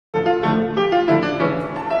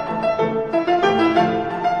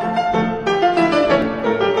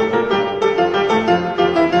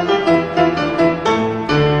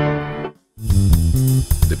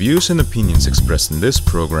views and opinions expressed in this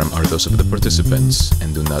program are those of the participants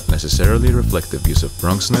and do not necessarily reflect the views of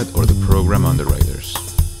BronxNet or the program underwriters.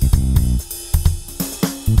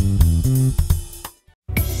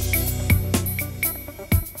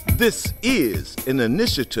 This is an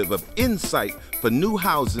initiative of Insight for New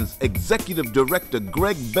Housing's Executive Director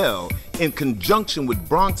Greg Bell in conjunction with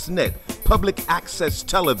BronxNet Public Access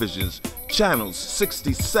Television's channels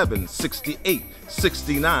 67, 68,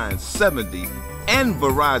 69, 70, and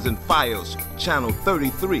Verizon Fios channel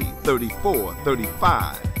 33, 34,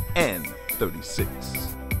 35, and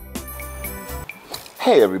 36.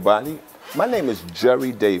 Hey everybody, my name is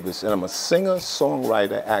Jerry Davis and I'm a singer,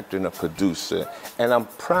 songwriter, actor, and a producer, and I'm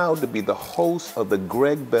proud to be the host of the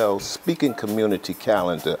Greg Bell Speaking Community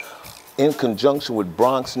Calendar in conjunction with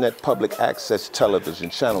BronxNet Public Access Television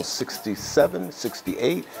channels 67,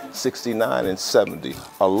 68, 69, and 70,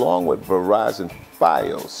 along with Verizon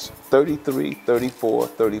Fios 33, 34,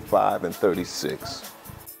 35, and 36.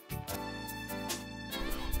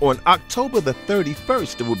 On October the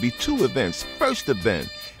 31st, there will be two events. First event,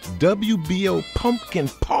 WBO Pumpkin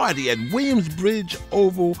Party at Williamsbridge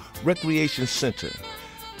Oval Recreation Center.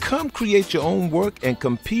 Come create your own work and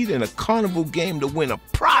compete in a carnival game to win a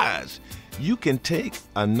prize. You can take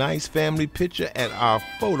a nice family picture at our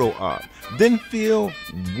photo op, then feel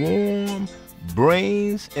warm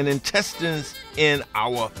brains and intestines in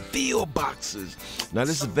our field boxes. Now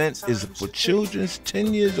this event is for children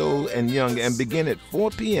 10 years old and younger and begin at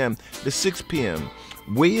 4 p.m. to 6 p.m.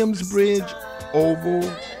 Williamsbridge Oval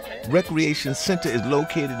Recreation Center is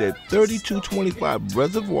located at 3225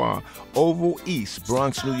 Reservoir Oval East,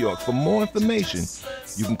 Bronx, New York. For more information,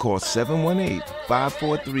 you can call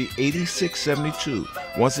 718-543-8672.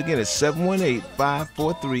 Once again, it's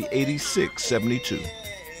 718-543-8672.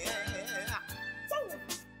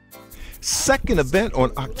 Second event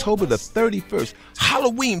on October the 31st,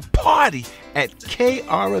 Halloween party at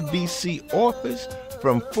KRVC office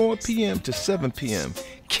from 4 p.m. to 7 p.m.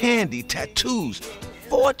 Candy, tattoos,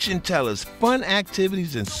 fortune tellers, fun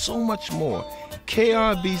activities, and so much more.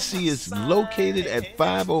 KRVC is located at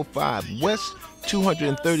 505 West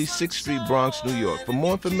 236th Street, Bronx, New York. For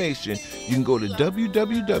more information, you can go to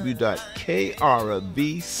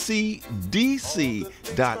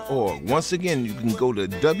www.krvcdc.org. Once again, you can go to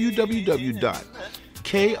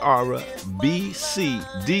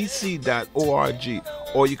www.krvcdc.org,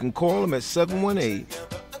 or you can call them at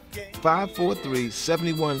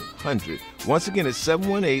 718-543-7100. Once again, it's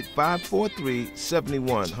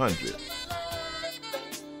 718-543-7100.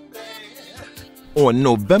 On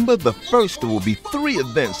November the 1st, there will be three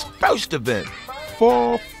events. First event,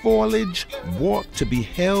 Fall Foliage Walk to be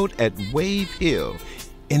held at Wave Hill.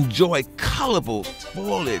 Enjoy colorful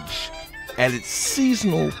foliage at its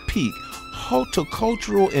seasonal peak.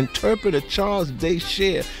 Horticultural interpreter Charles Day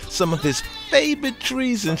shares some of his favorite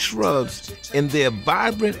trees and shrubs in their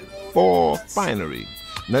vibrant fall finery.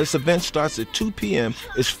 Now this event starts at 2 p.m.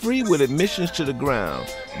 It's free with admissions to the ground.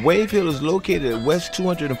 Wave Hill is located at West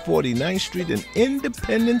 249th Street and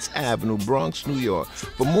Independence Avenue, Bronx, New York.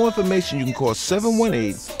 For more information, you can call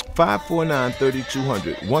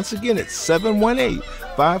 718-549-3200. Once again, it's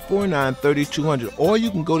 718-549-3200, or you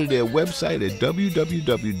can go to their website at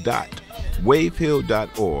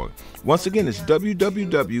www.wavehill.org. Once again, it's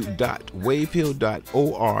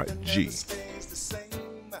www.wavehill.org.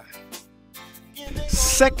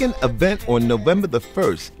 Second event on November the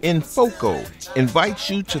 1st, Infoco invites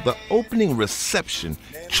you to the opening reception,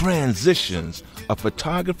 Transitions, a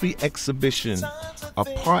photography exhibition,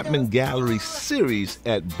 apartment gallery series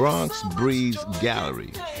at Bronx Breeze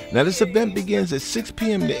Gallery. Now this event begins at 6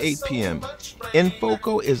 p.m. to 8 p.m.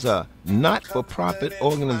 Infoco is a not-for-profit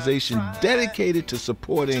organization dedicated to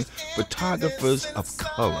supporting photographers of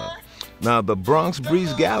color. Now, the Bronx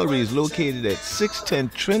Breeze Gallery is located at 610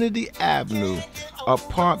 Trinity Avenue,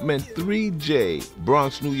 apartment 3J,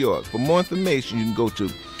 Bronx, New York. For more information, you can go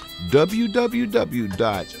to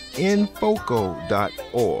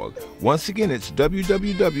www.infoco.org. Once again, it's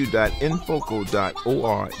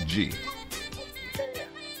www.infoco.org.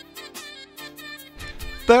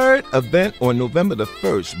 Third event on November the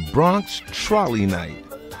 1st, Bronx Trolley Night.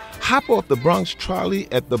 Hop off the Bronx Trolley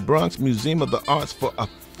at the Bronx Museum of the Arts for a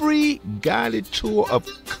free guided tour of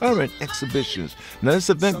current exhibitions. Now this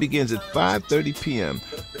event begins at 5:30 p.m.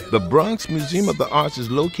 The Bronx Museum of the Arts is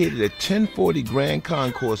located at 1040 Grand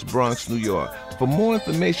Concourse, Bronx, New York. For more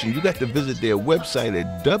information, you got to visit their website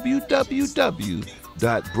at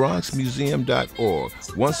www.bronxmuseum.org.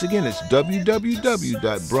 Once again, it's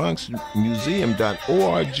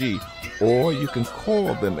www.bronxmuseum.org, or you can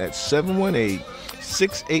call them at 718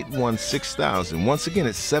 718-681-6000. Once again,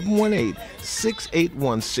 it's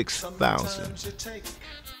 718-681-6000.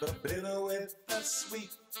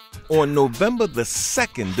 On November the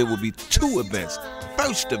 2nd, there will be 2 events.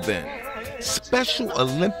 First event, Special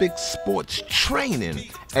Olympic Sports Training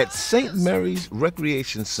at St. Mary's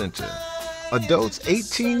Recreation Center. Adults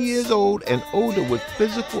 18 years old and older with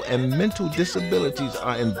physical and mental disabilities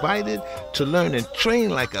are invited to learn and train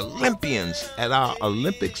like Olympians at our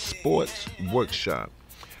Olympic Sports Workshop.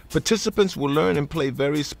 Participants will learn and play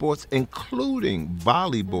various sports including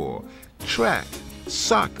volleyball, track,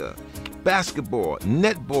 soccer, basketball,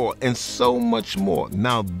 netball, and so much more.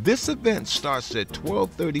 Now, this event starts at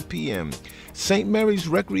 12:30 p.m. St. Mary's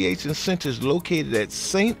Recreation Center is located at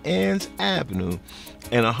St. Anne's Avenue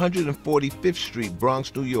and 145th Street,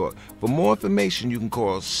 Bronx, New York. For more information, you can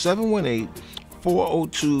call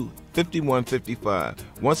 718-402-5155.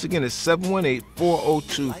 Once again, it's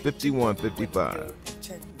 718-402-5155.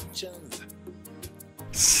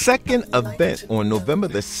 Second event on November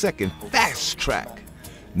the 2nd, Fast Track.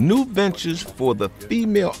 New ventures for the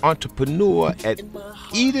female entrepreneur at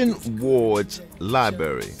Eden Ward's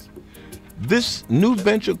Library. This new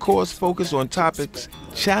venture course focuses on topics,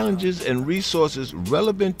 challenges, and resources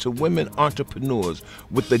relevant to women entrepreneurs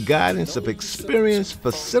with the guidance of experienced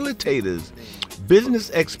facilitators, business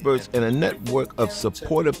experts, and a network of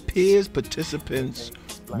supportive peers. Participants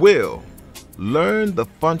will learn the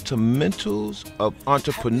fundamentals of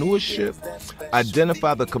entrepreneurship,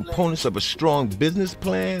 identify the components of a strong business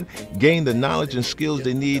plan, gain the knowledge and skills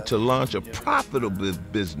they need to launch a profitable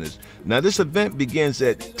business. Now, this event begins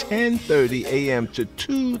at 10:30 a.m. to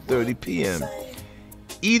 2:30 p.m.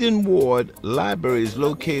 Eden Ward Library is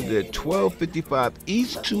located at 1255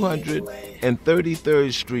 East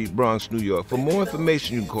 233rd Street, Bronx, New York. For more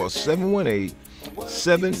information, you can call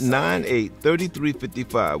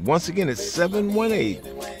 718-798-3355. Once again, it's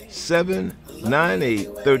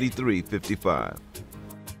 718-798-3355.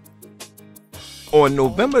 On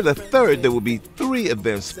November the 3rd, there will be 3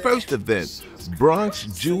 events. First event, Bronx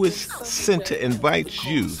Jewish Center invites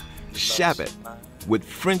you, Shabbat, with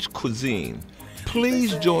French cuisine.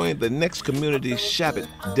 Please join the next community Shabbat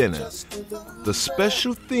dinner. The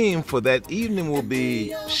special theme for that evening will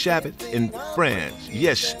be Shabbat in France.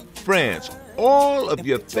 Yes, France. All of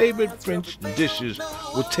your favorite French dishes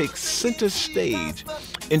will take center stage.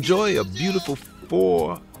 Enjoy a beautiful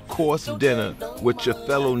 4-course dinner with your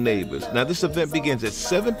fellow neighbors. Now, this event begins at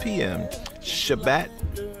 7 p.m. Shabbat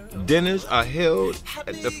dinners are held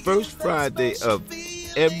at the first Friday of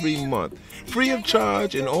every month. Free of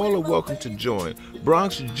charge, and all are welcome to join.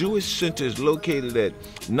 Bronx Jewish Center is located at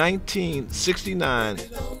 1969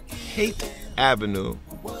 Haight Avenue,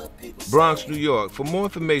 Bronx, New York. For more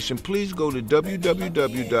information, please go to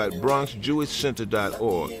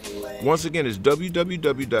www.bronxjewishcenter.org. Once again, it's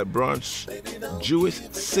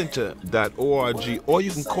www.bronxjewishcenter.org, or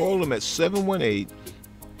you can call them at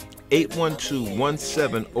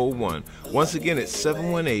 718-812-1701. Once again, it's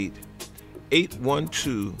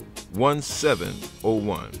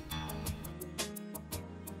 718-812-1701.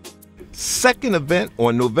 Second event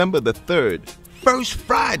on November the 3rd, First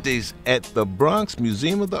Fridays at the Bronx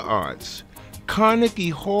Museum of the Arts. Carnegie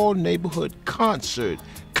Hall Neighborhood Concert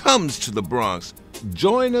comes to the Bronx.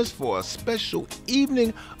 Join us for a special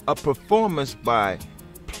evening of performance by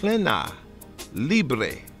Plena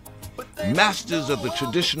Libre, masters of the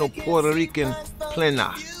traditional Puerto Rican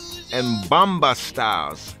plena and bamba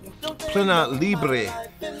styles. Plena Libre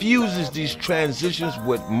fuses these transitions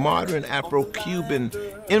with modern Afro-Cuban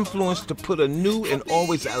influence to put a new and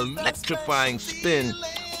always electrifying spin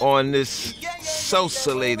on this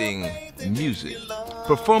salsalating music.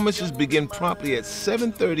 Performances begin promptly at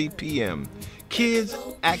 7:30 p.m. Kids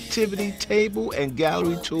activity table and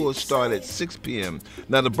gallery tours start at 6 p.m.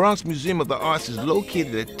 Now, the Bronx Museum of the Arts is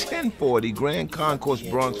located at 1040 Grand Concourse,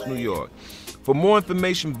 Bronx, New York. For more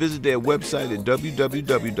information, visit their website at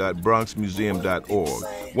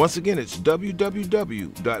www.bronxmuseum.org. Once again, it's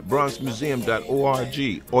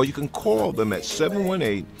www.bronxmuseum.org, or you can call them at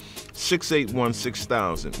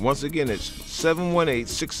 718-681-6000. Once again, it's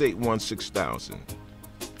 718-681-6000.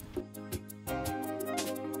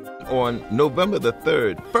 On November the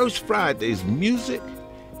 3rd, First Friday's Music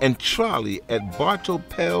and Trolley at Bartow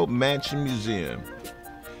Pell Mansion Museum.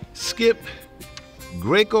 Skip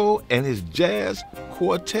Greco and his jazz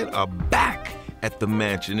quartet are back at the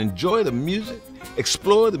mansion. Enjoy the music,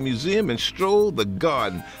 explore the museum, and stroll the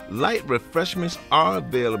garden. Light refreshments are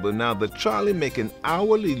available. Now, the trolley make an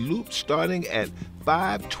hourly loop starting at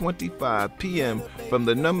 5:25 p.m. from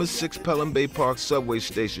the number 6 Pelham Bay Park subway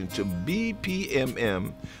station to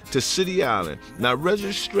BPMM to City Island. Now,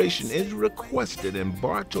 registration is requested in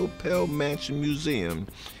Bartow Pell Mansion Museum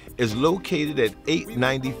is located at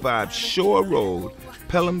 895 Shore Road,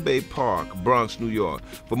 Pelham Bay Park, Bronx, New York.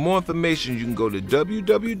 For more information, you can go to www.bpmm.org.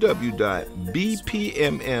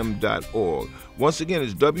 Once again,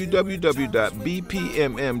 it's www.bpmm.org.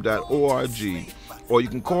 Or you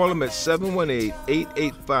can call them at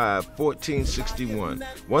 718-885-1461.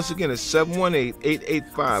 Once again, it's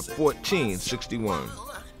 718-885-1461.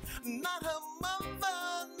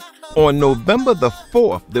 On November the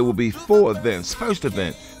 4th, there will be 4 events. First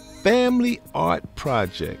event, Family Art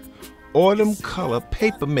Project, Autumn Color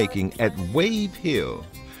Papermaking at Wave Hill.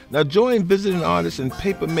 Now join visiting artist and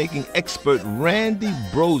papermaking expert Randy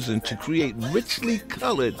Brosen to create richly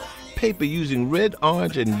colored paper using red,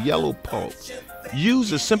 orange, and yellow pulp.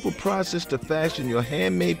 Use a simple process to fashion your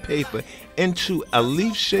handmade paper into a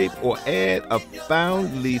leaf shape or add a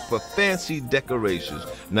found leaf for fancy decorations.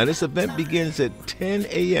 Now this event begins at 10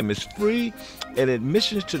 a.m. It's free and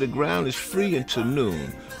admissions to the ground is free until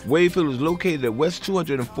noon. Wave Hill is located at West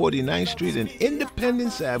 249th Street and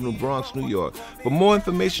Independence Avenue, Bronx, New York. For more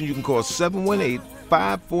information, you can call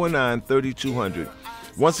 718-549-3200.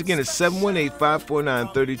 Once again, it's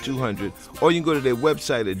 718-549-3200, or you can go to their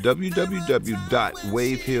website at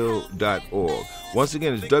www.wavehill.org. Once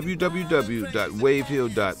again, it's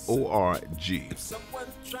www.wavehill.org.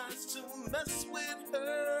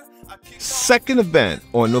 Second event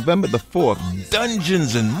on November the 4th,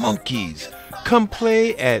 Dungeons and Monkeys. Come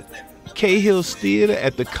play at Cahill's Theater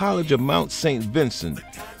at the College of Mount St. Vincent.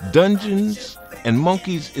 Dungeons and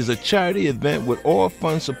Monkeys is a charity event with all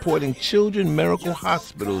funds supporting Children's Miracle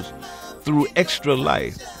Hospitals through Extra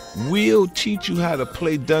Life. We'll teach you how to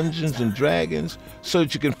play Dungeons and Dragons so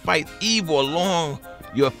that you can fight evil along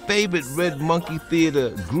your favorite Red Monkey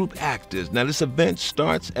Theater group actors. Now this event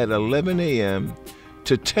starts at 11 a.m.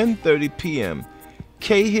 to 10:30 p.m.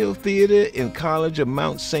 Cahill Theater in College of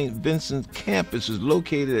Mount St. Vincent campus is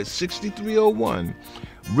located at 6301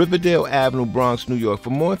 Riverdale Avenue, Bronx, New York. For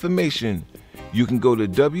more information, you can go to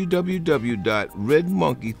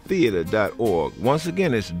www.redmonkeytheater.org. Once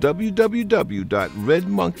again, it's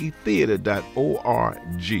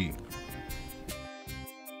www.redmonkeytheater.org.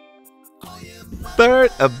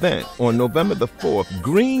 Third event on November the 4th,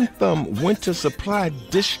 Green Thumb Winter Supply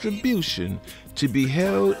Distribution to be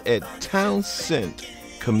held at Townsend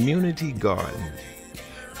Community Garden.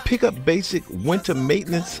 Pick up basic winter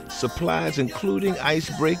maintenance supplies including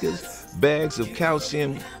icebreakers, bags of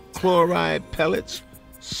calcium chloride pellets,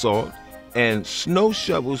 salt, and snow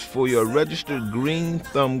shovels for your registered Green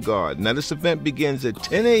Thumb garden. Now this event begins at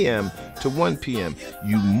 10 a.m. to 1 p.m.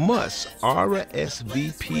 You must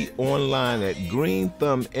RSVP online at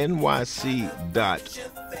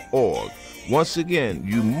greenthumbnyc.org. Once again,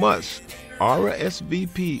 you must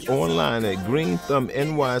RSVP online at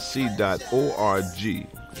greenthumbnyc.org.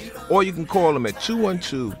 Or you can call them at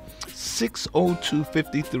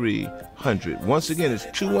 212-602-5300. Once again, it's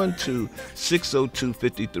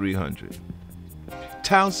 212-602-5300.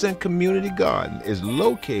 Townsend Community Garden is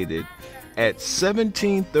located at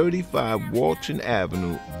 1735 Walton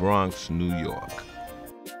Avenue, Bronx, New York.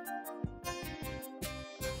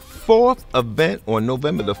 Fourth event on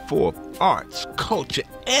November the 4th, arts, culture,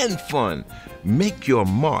 and fun. Make your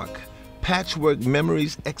mark. Patchwork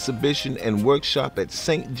Memories exhibition and workshop at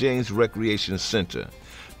St. James Recreation Center.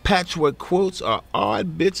 Patchwork quotes are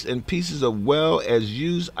odd bits and pieces of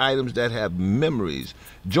well-as-used items that have memories,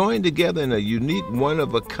 joined together in a unique,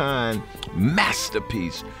 one-of-a-kind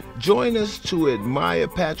masterpiece. Join us to admire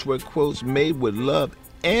patchwork quotes made with love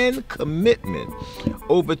and commitment.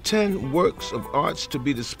 Over 10 works of arts to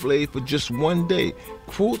be displayed for just one day.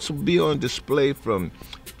 Quotes will be on display from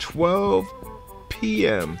 12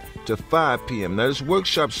 p.m. to 5 p.m. Now this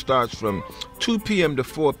workshop starts from 2 p.m. to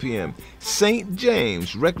 4 p.m. St.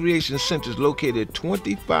 James Recreation Center is located at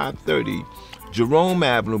 2530 Jerome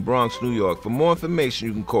Avenue, Bronx, New York. For more information,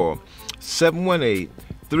 you can call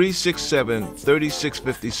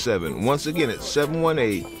 718-367-3657. Once again, it's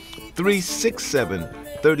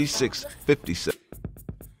 718-367-3657.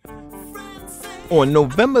 On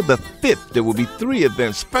November the 5th, there will be 3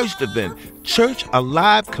 events. First event, Church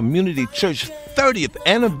Alive Community Church 30th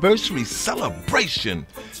Anniversary Celebration.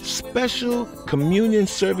 Special communion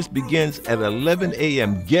service begins at 11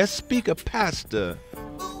 a.m. Guest speaker, Pastor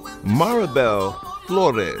Maribel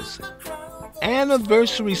Flores.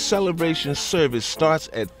 Anniversary celebration service starts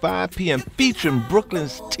at 5 p.m. featuring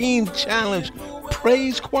Brooklyn's Teen Challenge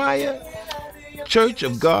Praise Choir, Church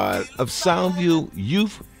of God of Soundview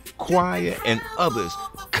Youth choir, and others.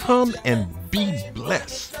 Come and be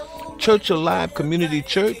blessed. Church Alive Community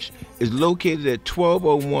Church is located at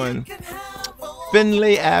 1201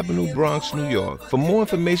 Finlay Avenue, Bronx, New York. For more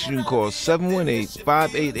information, you can call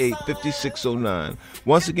 718-588-5609.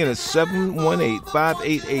 Once again, it's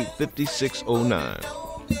 718-588-5609.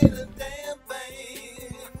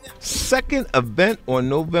 Second event on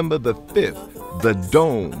November the 5th, The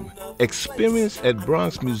Dome. Experience at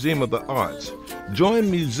Bronx Museum of the Arts.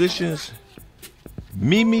 Join musicians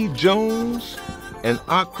Mimi Jones and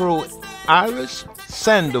Acro Iris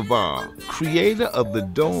Sandoval, creator of The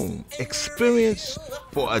Dome. Experience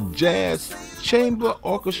for a jazz chamber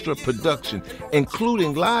orchestra production,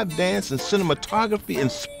 including live dance and cinematography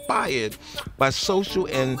inspired by social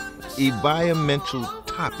and environmental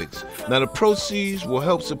topics. Now, the proceeds will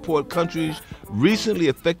help support countries recently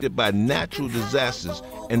affected by natural disasters,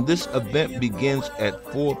 and this event begins at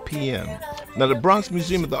 4 p.m. Now, the Bronx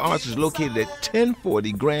Museum of the Arts is located at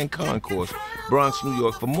 1040 Grand Concourse, Bronx, New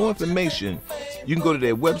York. For more information, you can go to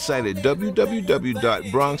their website at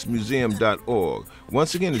www.bronxmuseum.org.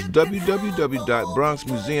 Once again, it's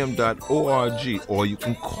www.bronxmuseum.org, or you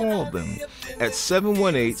can call them at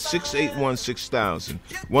 718-681-6000.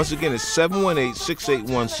 Once again, it's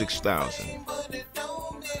 718-681-6000.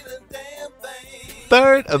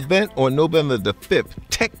 Third event on November the 5th,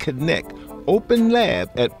 Tech Connect, Open Lab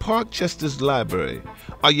at Parkchester's Library.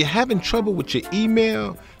 Are you having trouble with your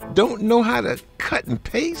email? Don't know how to cut and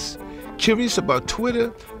paste? Curious about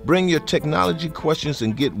Twitter? Bring your technology questions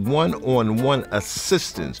and get one-on-one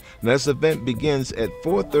assistance. Now, this event begins at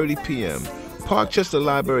 4:30 p.m. Parkchester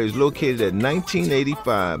Library is located at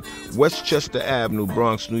 1985 Westchester Avenue,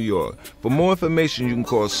 Bronx, New York. For more information, you can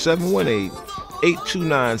call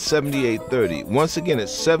 718-829-7830. Once again,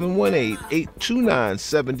 it's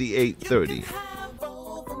 718-829-7830.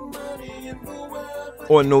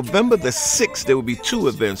 On November the 6th, there will be two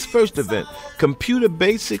events. First event, Computer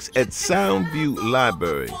Basics at Soundview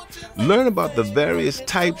Library. Learn about the various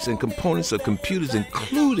types and components of computers,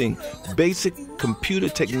 including basic computer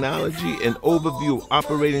technology and overview of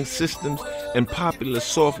operating systems and popular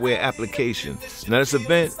software applications. Now, this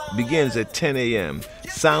event begins at 10 a.m.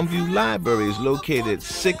 Soundview Library is located at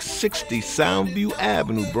 660 Soundview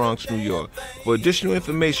Avenue, Bronx, New York. For additional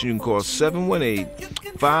information, you can call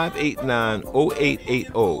 718-589-0880.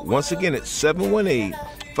 Once again, it's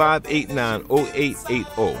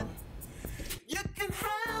 718-589-0880.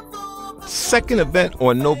 Second event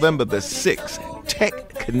on November the 6th, Tech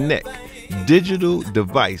Connect, Digital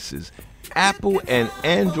Devices, Apple and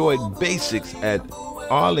Android Basics at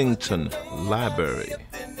Arlington Library.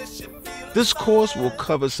 This course will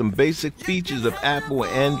cover some basic features of Apple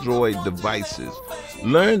and Android devices.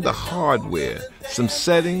 Learn the hardware, some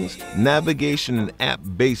settings, navigation, and app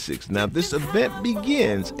basics. Now, this event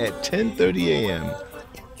begins at 10:30 a.m.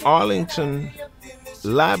 Arlington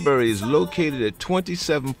Library is located at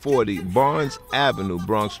 2740 Barnes Avenue,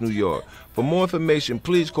 Bronx, New York. For more information,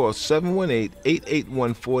 please call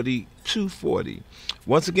 718-881-4240.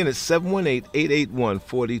 Once again, it's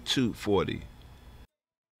 718-881-4240.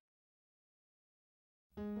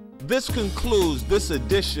 This concludes this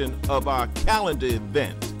edition of our calendar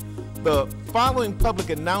event. The following public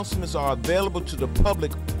announcements are available to the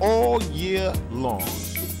public all year long.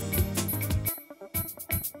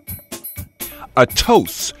 A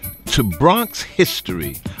toast to Bronx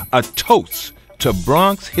history. A toast to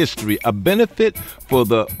Bronx history. A benefit for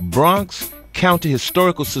the Bronx County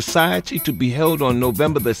Historical Society to be held on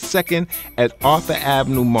November the 2nd at Arthur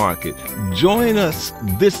Avenue Market. Join us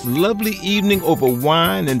this lovely evening over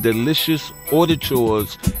wine and delicious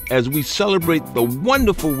auditors as we celebrate the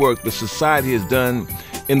wonderful work the Society has done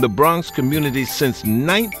in the Bronx community since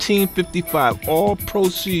 1955. All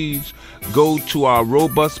proceeds go to our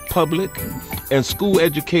robust public and school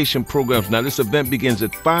education programs. Now, this event begins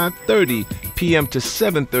at 5:30 p.m. to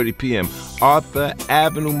 7:30 p.m. Arthur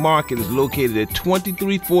Avenue Market is located at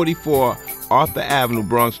 2344 Arthur Avenue,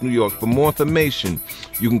 Bronx, New York. For more information,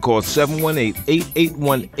 you can call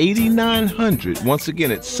 718-881-8900. Once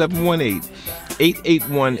again, it's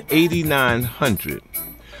 718-881-8900.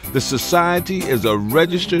 The Society is a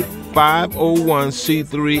registered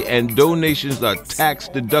 501c3 and donations are tax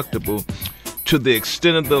deductible to the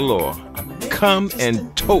extent of the law. Come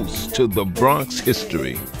and toast to the Bronx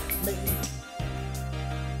history.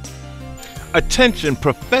 Attention,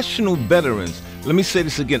 professional veterans. Let me say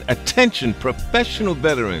this again. Attention, professional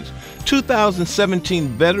veterans.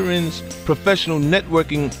 2017 Veterans Professional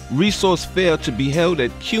Networking Resource Fair to be held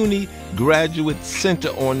at CUNY Graduate Center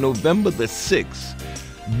on November the 6th.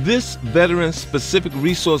 This veteran-specific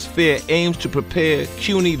resource fair aims to prepare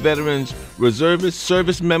CUNY veterans, reservists,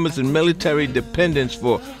 service members, and military dependents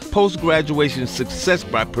for post-graduation success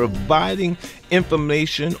by providing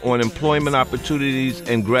information on employment opportunities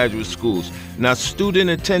and graduate schools. Now, student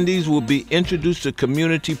attendees will be introduced to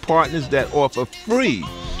community partners that offer free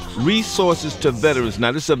resources to veterans.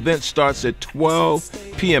 Now, this event starts at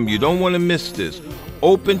 12 p.m. You don't want to miss this.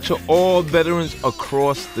 Open to all veterans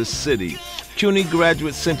across the city. CUNY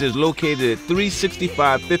Graduate Center is located at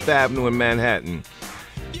 365 Fifth Avenue in Manhattan.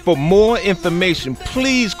 For more information,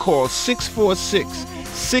 please call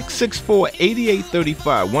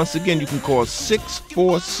 646-664-8835. Once again, you can call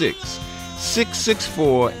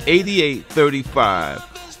 646-664-8835.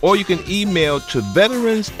 Or you can email to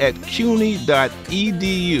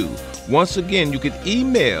veterans@cuny.edu. Once again, you can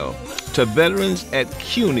email to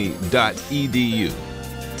veterans@cuny.edu.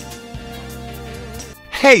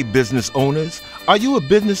 Hey, business owners, are you a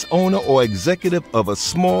business owner or executive of a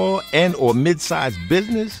small and or mid-sized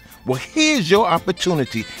business? Well, here's your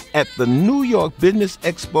opportunity at the New York Business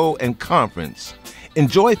Expo and Conference.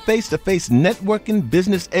 Enjoy face-to-face networking,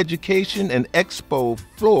 business education, and expo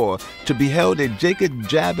floor to be held at Jacob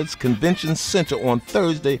Javits Convention Center on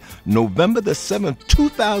Thursday, November the 7th,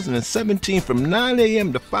 2017 from 9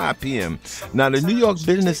 a.m. to 5 p.m. Now, the New York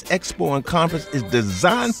Business Expo and Conference is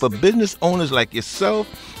designed for business owners like yourself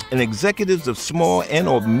and executives of small and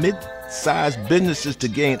or mid-sized businesses to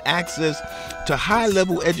gain access to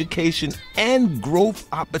high-level education and growth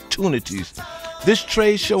opportunities. This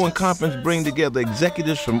trade show and conference bring together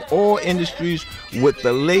executives from all industries with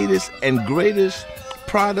the latest and greatest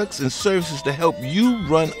products and services to help you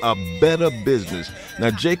run a better business. Now,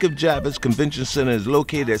 Jacob Javits Convention Center is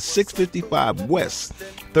located at 655 West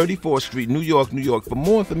 34th Street, New York, New York. For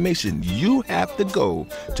more information, you have to go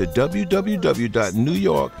to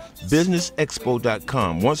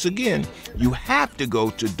www.newyorkbusinessexpo.com. Once again, you have to go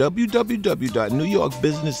to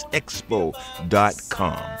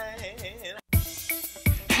www.newyorkbusinessexpo.com.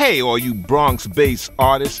 Hey, all you Bronx-based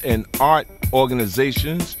artists and art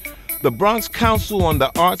organizations, the Bronx Council on the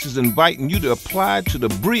Arts is inviting you to apply to the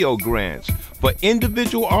BRIO grants for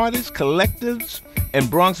individual artists, collectives, and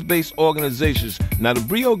Bronx-based organizations. Now, the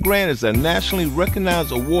BRIO grant is a nationally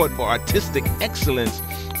recognized award for artistic excellence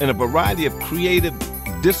in a variety of creative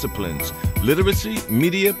disciplines: literacy,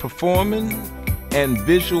 media, performing, and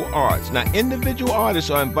visual arts. Now, individual artists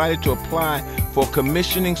are invited to apply for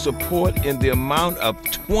commissioning support in the amount of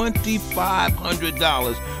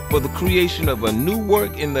 $2,500 for the creation of a new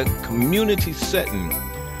work in the community setting.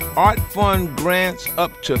 Art Fund grants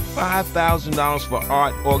up to $5,000 for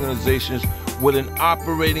art organizations with an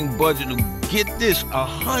operating budget of, get this,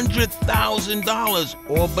 $100,000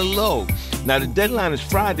 or below. Now, the deadline is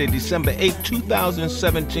Friday, December 8,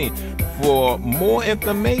 2017. For more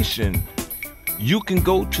information, you can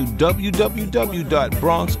go to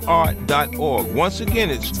www.bronxart.org. Once again,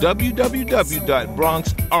 it's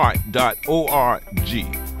www.bronxart.org.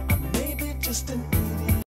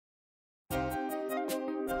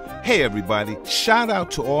 Hey everybody, shout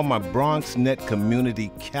out to all my BronxNet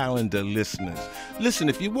community calendar listeners. Listen,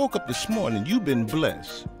 if you woke up this morning, you've been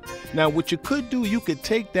blessed. Now, what you could do, you could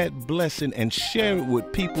take that blessing and share it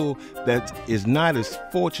with people that is not as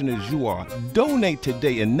fortunate as you are. Donate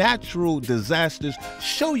today. In natural disasters,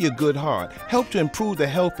 show your good heart. Help to improve the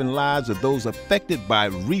health and lives of those affected by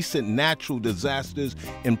recent natural disasters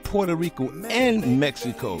in Puerto Rico and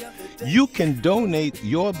Mexico. You can donate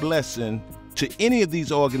your blessing to any of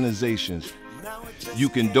these organizations. You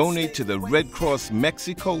can donate to the Red Cross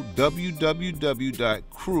Mexico,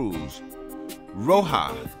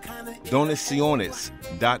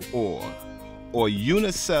 www.cruzrojadonaciones.org, or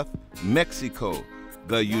UNICEF Mexico,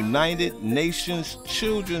 the United Nations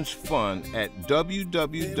Children's Fund at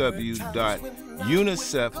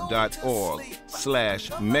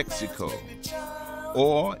www.unicef.org/Mexico.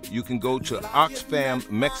 Or you can go to Oxfam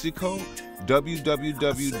Mexico,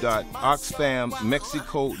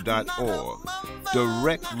 www.oxfammexico.org.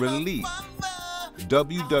 Direct Relief,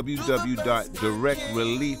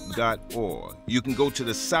 www.directrelief.org. You can go to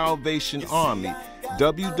the Salvation Army,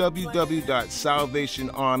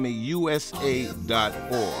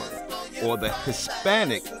 www.salvationarmyusa.org, or the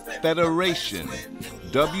Hispanic Federation,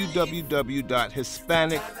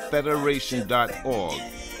 www.hispanicfederation.org.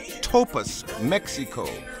 Topaz, Mexico,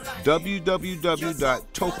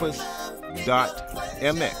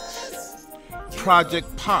 www.topaz.mx.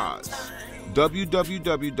 Project Paz,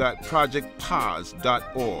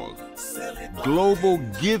 www.projectpaz.org. Global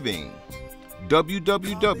Giving,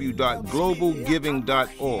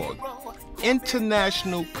 www.globalgiving.org.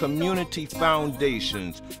 International Community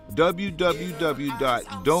Foundations,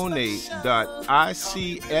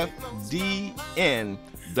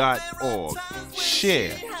 www.donate.icfdn.org.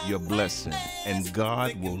 Share your blessing, and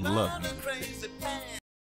God will love you.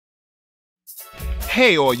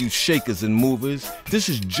 Hey, all you shakers and movers. This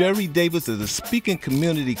is Jerry Davis of the Speaking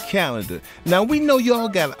Community Calendar. Now, we know y'all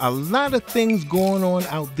got a lot of things going on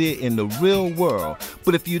out there in the real world,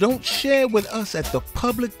 but if you don't share with us at the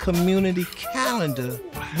Public Community Calendar,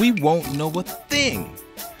 we won't know a thing.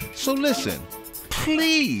 So listen,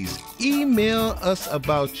 please email us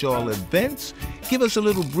about y'all events. Give us a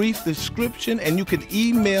little brief description, and you can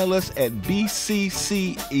email us at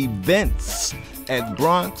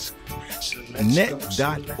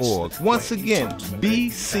bccevents@bronxnet.org. Once again,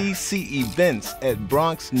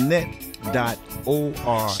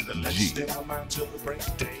 bccevents@bronxnet.org.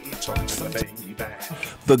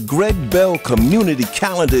 The Greg Bell Community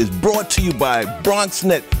Calendar is brought to you by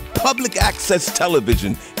BronxNet Public Access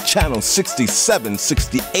Television, Channel 67,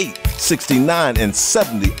 68, 69, and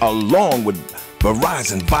 70, along with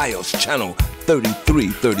Verizon Fios, Channel 33,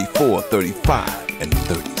 34, 35, and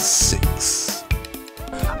 36.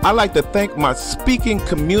 I'd like to thank my Speaking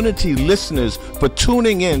Community listeners for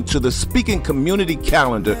tuning in to the Speaking Community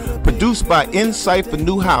Calendar, produced by Insight for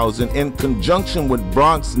New Housing in conjunction with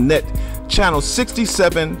BronxNet, Channel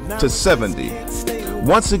 67 to 70.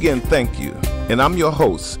 Once again, thank you. And I'm your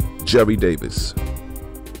host, Jerry Davis.